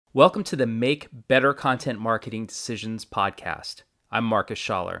Welcome to the Make Better Content Marketing Decisions podcast. I'm Marcus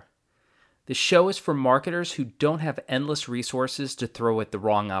Schaller. The show is for marketers who don't have endless resources to throw at the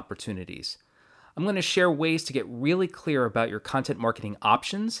wrong opportunities. I'm going to share ways to get really clear about your content marketing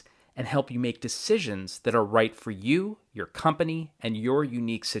options and help you make decisions that are right for you, your company, and your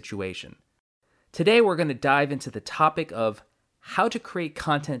unique situation. Today, we're going to dive into the topic of how to create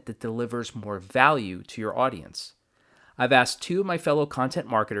content that delivers more value to your audience. I've asked two of my fellow content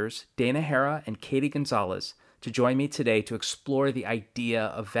marketers, Dana Hara and Katie Gonzalez, to join me today to explore the idea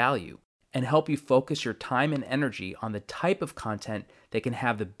of value and help you focus your time and energy on the type of content that can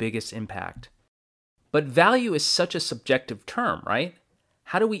have the biggest impact. But value is such a subjective term, right?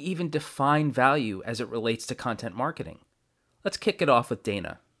 How do we even define value as it relates to content marketing? Let's kick it off with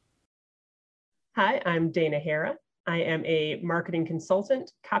Dana. Hi, I'm Dana Hara. I am a marketing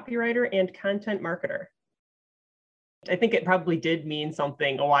consultant, copywriter, and content marketer. I think it probably did mean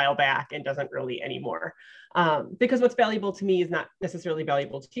something a while back and doesn't really anymore. Because what's valuable to me is not necessarily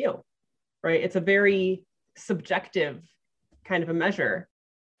valuable to you, right? It's a very subjective kind of a measure.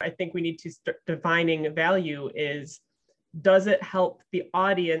 I think we need to start defining value is, does it help the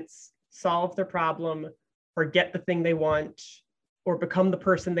audience solve their problem or get the thing they want or become the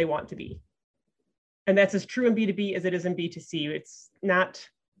person they want to be? And that's as true in B2B as it is in B2C. It's not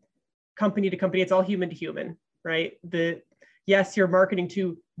company to company, it's all human to human. Right? Yes, you're marketing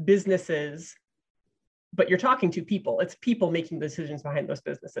to businesses, but you're talking to people. It's people making the decisions behind those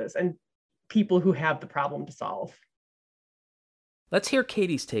businesses and people who have the problem to solve. Let's hear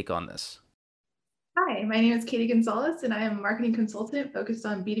Katie's take on this. Hi, my name is Katie Gonzalez, and I am a marketing consultant focused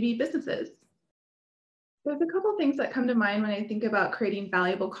on B2B businesses. There's a couple things that come to mind when I think about creating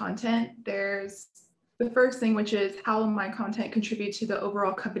valuable content. There's the first thing, which is how will my content contribute to the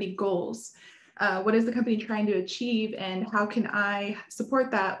overall company goals? What is the company trying to achieve and how can I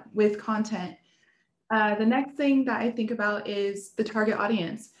support that with content? The next thing that I think about is the target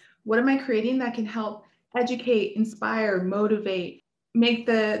audience. What am I creating that can help educate, inspire, motivate, make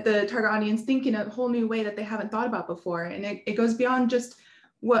the target audience think in a whole new way that they haven't thought about before? And it goes beyond just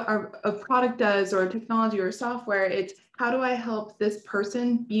what a product does or technology or software. It's how do I help this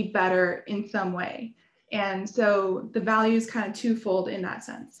person be better in some way? And so the value is kind of twofold in that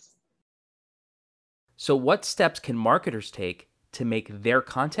sense. So what steps can marketers take to make their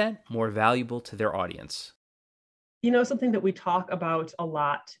content more valuable to their audience? Something that we talk about a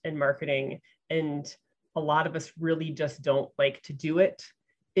lot in marketing, and a lot of us really just don't like to do it,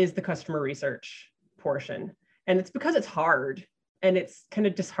 is the customer research portion. And it's because it's hard and it's kind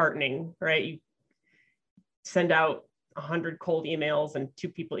of disheartening, right? You send out 100 cold emails and 2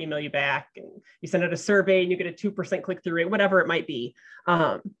 people email you back, and you send out a survey and you get a 2% click-through rate, whatever it might be.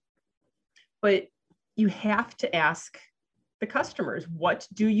 But you have to ask the customers, what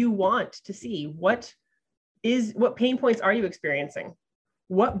do you want to see? What pain points are you experiencing?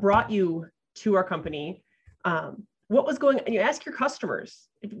 What brought you to our company? What was going on? You ask your customers.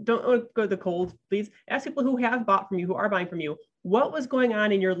 Don't go the cold, please. Ask people who have bought from you, who are buying from you. What was going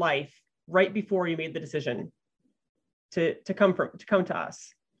on in your life right before you made the decision to come to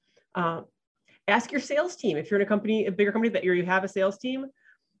us? Ask your sales team. If you're in a bigger company that you have a sales team,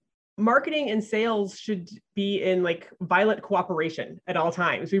 marketing and sales should be in violent cooperation at all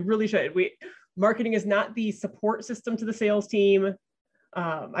times. We really should. Marketing is not the support system to the sales team.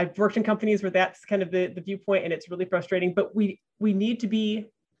 I've worked in companies where that's kind of the viewpoint, and it's really frustrating, but we need to be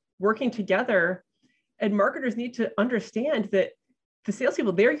working together, and marketers need to understand that the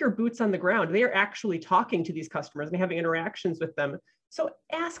salespeople, they're your boots on the ground. They are actually talking to these customers and having interactions with them. So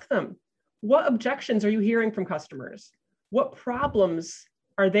ask them, what objections are you hearing from customers? What problems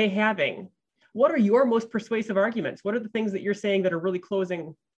are they having? What are your most persuasive arguments? What are the things that you're saying that are really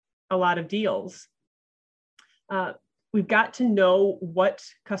closing a lot of deals? We've got to know what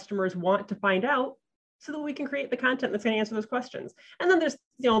customers want to find out so that we can create the content that's going to answer those questions. And then there's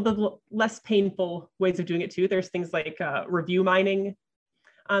the less painful ways of doing it too. There's things like review mining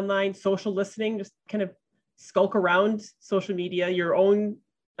online, social listening, just kind of skulk around social media, your own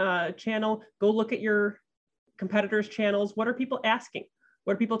channel, go look at your competitors' channels. What are people asking?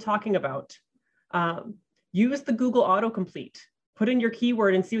 What are people talking about? Use the Google autocomplete. Put in your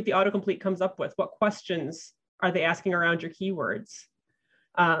keyword and see what the autocomplete comes up with. What questions are they asking around your keywords?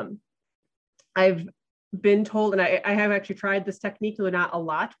 I've been told, and I have actually tried this technique, though not a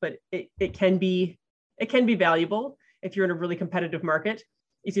lot, but it can be valuable if you're in a really competitive market,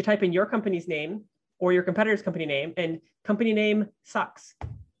 is you type in your company's name or your competitor's company name, and company name sucks.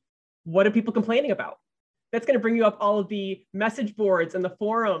 What are people complaining about? That's going to bring you up all of the message boards and the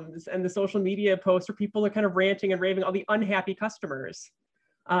forums and the social media posts where people are kind of ranting and raving, all the unhappy customers.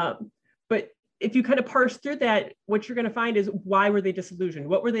 But if you kind of parse through that, what you're going to find is, why were they disillusioned?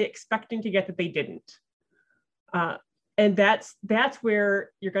 What were they expecting to get that they didn't? And that's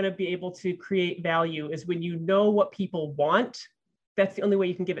where you're going to be able to create value, is when you know what people want. That's the only way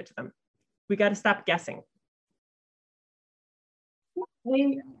you can give it to them. We got to stop guessing.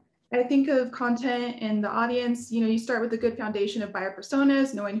 I think of content and the audience. You start with a good foundation of buyer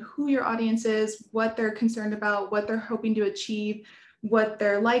personas, knowing who your audience is, what they're concerned about, what they're hoping to achieve, what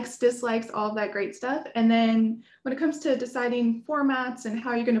their likes, dislikes, all of that great stuff. And then when it comes to deciding formats and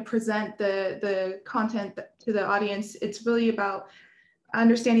how you're going to present the content to the audience, it's really about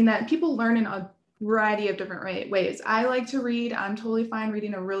understanding that people learn in a variety of different ways. I like to read. I'm totally fine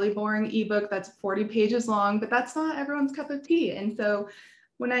reading a really boring ebook that's 40 pages long, but that's not everyone's cup of tea. And so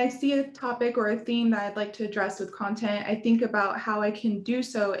when I see a topic or a theme that I'd like to address with content, I think about how I can do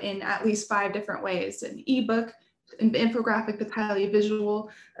so in at least 5 different ways: an ebook, an infographic that's highly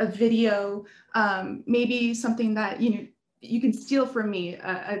visual, a video, maybe something that you can steal from me,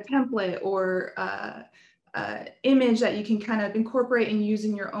 a template or image that you can kind of incorporate and use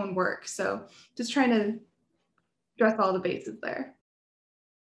in your own work. So just trying to address all the bases there.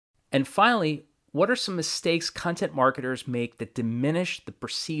 And finally, what are some mistakes content marketers make that diminish the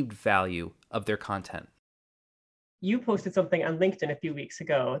perceived value of their content? You posted something on LinkedIn a few weeks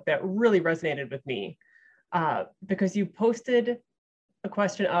ago that really resonated with me, because you posted a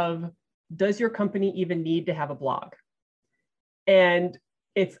question of, does your company even need to have a blog? And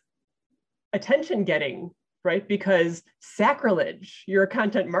it's attention getting, right? Because sacrilege, you're a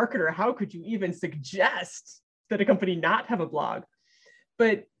content marketer. How could you even suggest that a company not have a blog?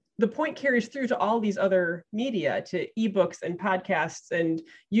 But the point carries through to all these other media, to ebooks and podcasts and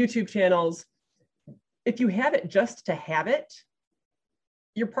YouTube channels. If you have it just to have it,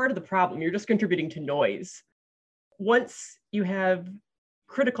 you're part of the problem. You're just contributing to noise. Once you have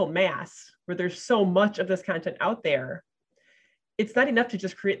critical mass, where there's so much of this content out there, it's not enough to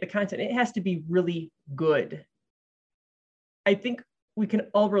just create the content. It has to be really good. I think we can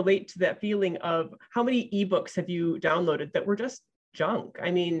all relate to that feeling of, how many ebooks have you downloaded that were just junk?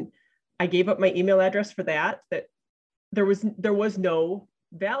 I mean, I gave up my email address for that there was no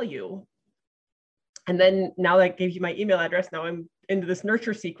value. And then now that I gave you my email address, now I'm into this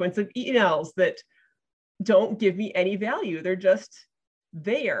nurture sequence of emails that don't give me any value. They're just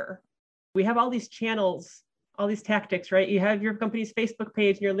there. We have all these channels, all these tactics, right? You have your company's Facebook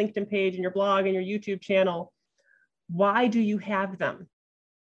page and your LinkedIn page and your blog and your YouTube channel. Why do you have them?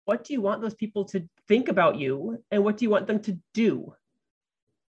 What do you want those people to think about you? And what do you want them to do?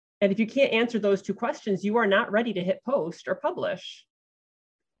 And if you can't answer those 2 questions, you are not ready to hit post or publish.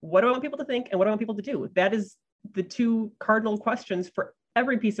 What do I want people to think, and what do I want people to do? That is the 2 cardinal questions for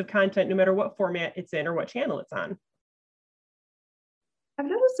every piece of content, no matter what format it's in or what channel it's on. I've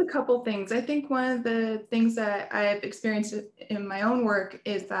noticed a couple things. I think one of the things that I've experienced in my own work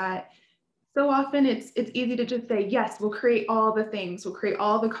is that so often it's easy to just say, yes, we'll create all the things, we'll create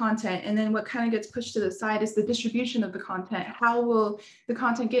all the content. And then what kind of gets pushed to the side is the distribution of the content. How will the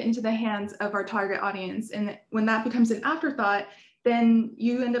content get into the hands of our target audience? And when that becomes an afterthought, then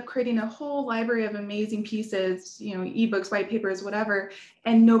you end up creating a whole library of amazing pieces, ebooks, white papers, whatever,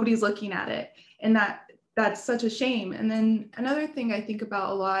 and nobody's looking at it. And that's such a shame. And then another thing I think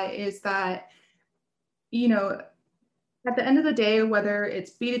about a lot is that, at the end of the day, whether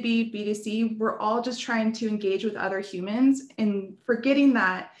it's B2B, B2C, we're all just trying to engage with other humans, and forgetting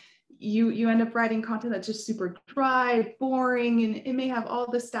that you end up writing content that's just super dry, boring, and it may have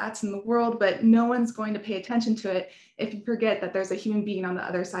all the stats in the world, but no one's going to pay attention to it if you forget that there's a human being on the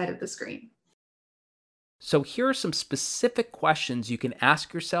other side of the screen. So here are some specific questions you can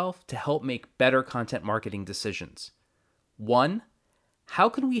ask yourself to help make better content marketing decisions. 1, how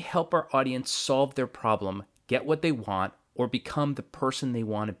can we help our audience solve their problem, get what they want, or become the person they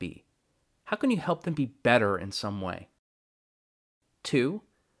want to be? How can you help them be better in some way? 2,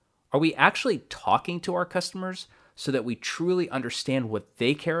 are we actually talking to our customers so that we truly understand what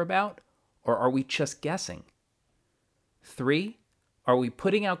they care about, or are we just guessing? 3, are we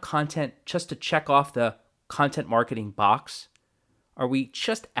putting out content just to check off the content marketing box? Are we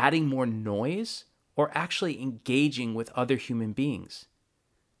just adding more noise, or actually engaging with other human beings?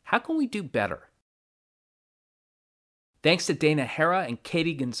 How can we do better? Thanks to Dana Hera and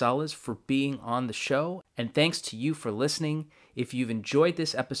Katie Gonzalez for being on the show, and thanks to you for listening. If you've enjoyed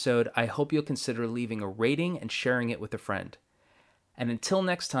this episode, I hope you'll consider leaving a rating and sharing it with a friend. And until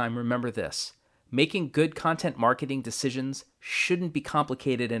next time, remember this: making good content marketing decisions shouldn't be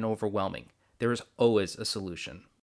complicated and overwhelming. There is always a solution.